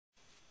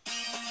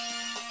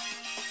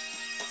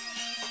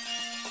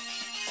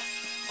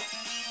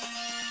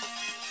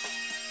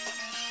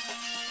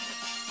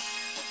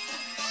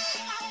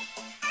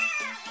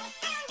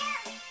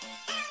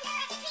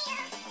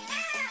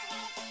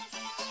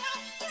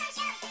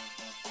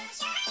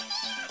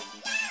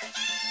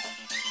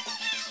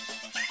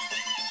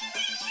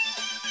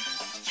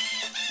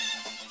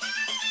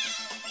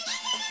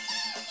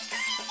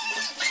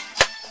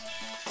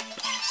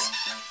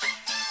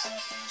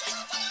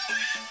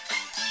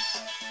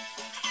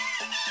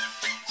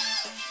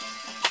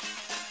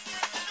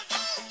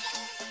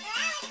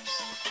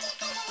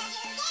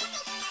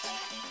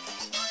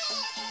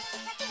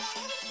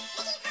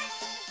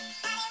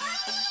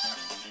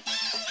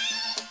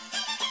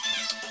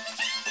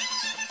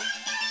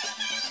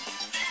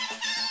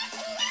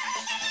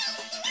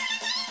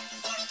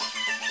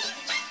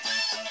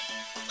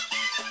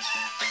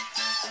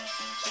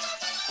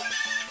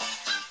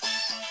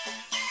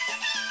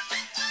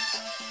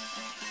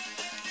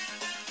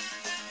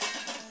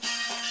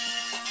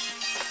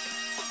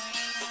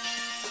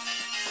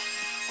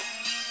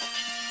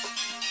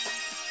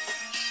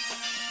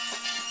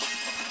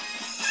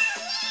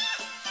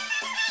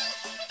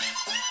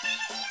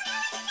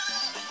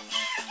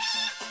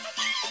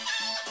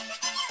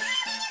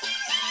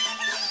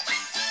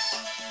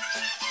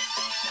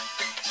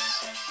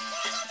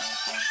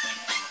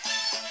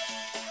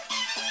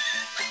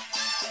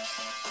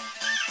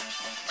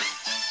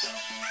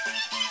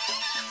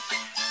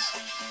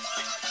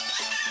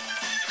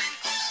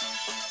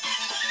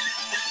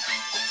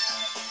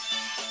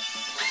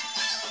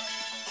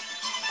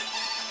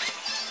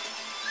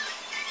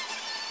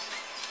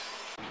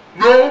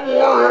No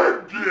more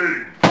head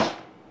games!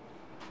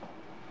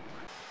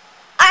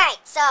 Alright,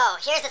 so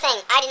here's the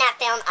thing. I did not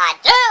film a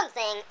damn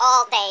thing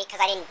all day because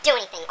I didn't do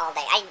anything all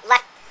day. I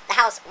left the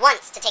house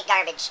once to take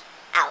garbage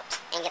out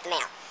and get the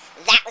mail.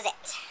 That was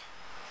it.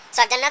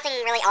 So I've done nothing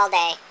really all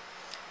day.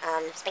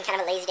 It's been kind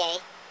of a lazy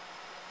day.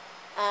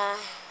 I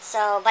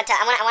want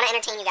to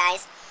entertain you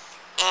guys,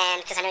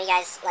 and because I know you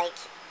guys like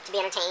to be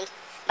entertained.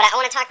 But I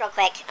want to talk real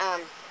quick.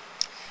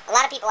 A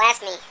lot of people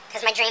ask me,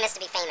 because my dream is to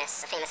be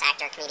famous, a famous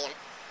actor, comedian.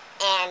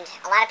 And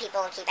a lot of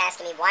people keep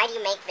asking me, why do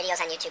you make videos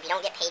on YouTube? You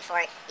don't get paid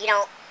for it.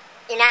 You're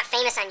not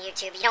famous on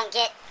YouTube. You don't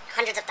get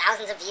hundreds of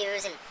thousands of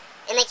views.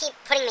 And they keep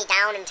putting me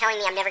down and telling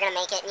me I'm never going to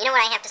make it. And you know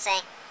what I have to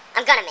say?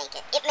 I'm going to make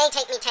it. It may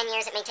take me 10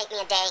 years. It may take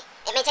me a day.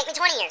 It may take me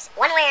 20 years.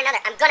 One way or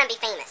another, I'm going to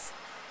be famous.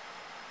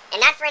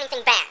 And not for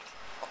anything bad.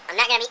 I'm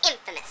not going to be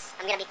infamous.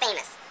 I'm going to be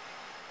famous.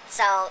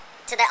 So,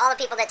 to all the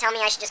people that tell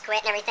me I should just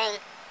quit and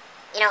everything,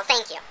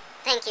 thank you.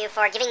 Thank you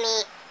for giving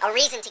me a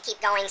reason to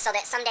keep going so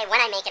that someday when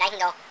I make it, I can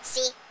go,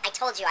 see, I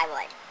told you I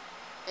would.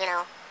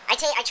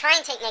 I try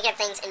and take negative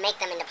things and make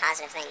them into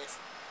positive things.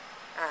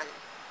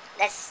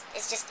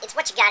 It's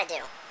what you gotta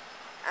do.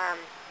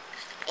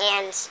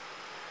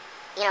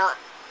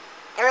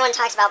 Everyone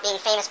talks about being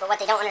famous, but what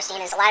they don't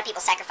understand is a lot of people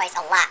sacrifice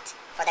a lot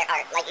for their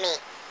art, like me.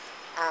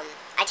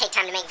 I take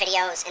time to make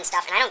videos and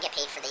stuff, and I don't get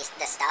paid for this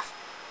stuff.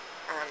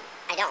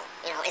 I don't.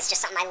 It's just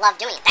something I love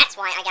doing it. That's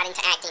why I got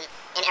into acting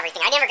and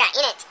everything. I never got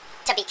in it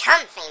to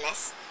become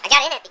famous. I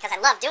got in it because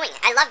I love doing it.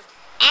 I love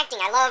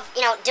acting. I love,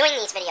 doing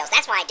these videos.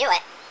 That's why I do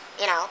it,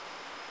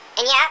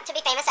 And yeah, to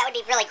be famous, that would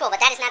be really cool, but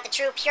that is not the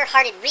true,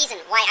 pure-hearted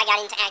reason why I got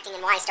into acting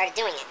and why I started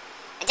doing it.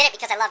 I did it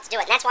because I love to do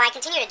it, and that's why I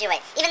continue to do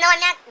it. Even though I'm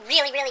not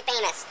really, really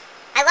famous,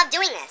 I love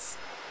doing this.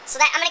 So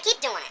that I'm going to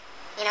keep doing it,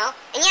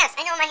 And yes,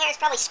 I know my hair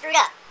is probably screwed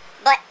up,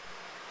 but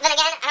then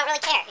again, I don't really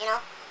care,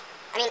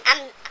 I mean,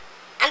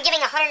 I'm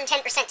giving 110%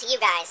 to you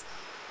guys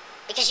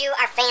because you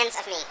are fans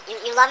of me.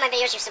 You love my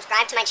videos, you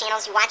subscribe to my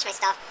channels, you watch my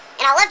stuff,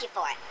 and I love you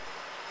for it.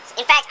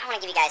 In fact, I'm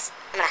going to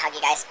hug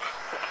you guys.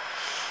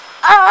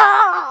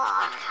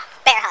 Oh!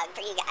 Bear hug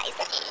for you guys.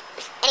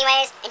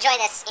 Anyways, enjoy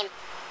this.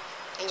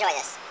 Enjoy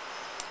this.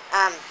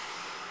 And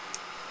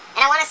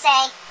I want to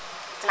say,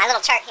 to my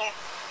little chart here,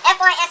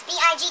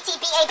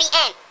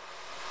 FYSBIGTBABN.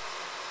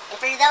 And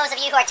for those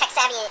of you who are tech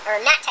savvy, or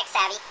not tech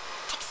savvy,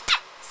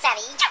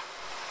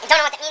 and don't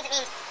know what that means, it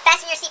means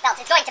fasten your seatbelts.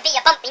 It's going to be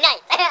a bumpy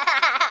night.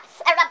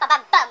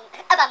 A-rum-ba-bum-bum.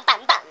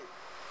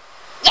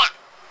 Yeah.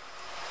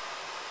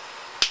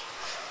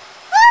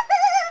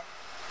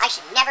 I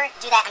should never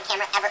do that on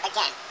camera ever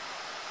again.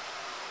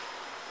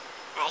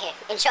 Alright, here.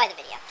 Enjoy the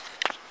video.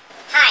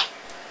 Hi.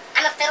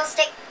 I'm a fiddle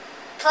stick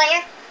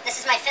player.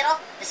 This is my fiddle.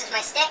 This is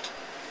my stick.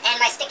 And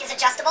my stick is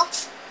adjustable.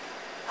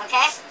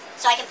 Okay?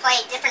 So I can play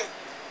different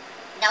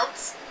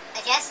notes,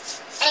 I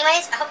guess.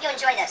 Anyways, I hope you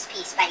enjoy this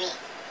piece by me.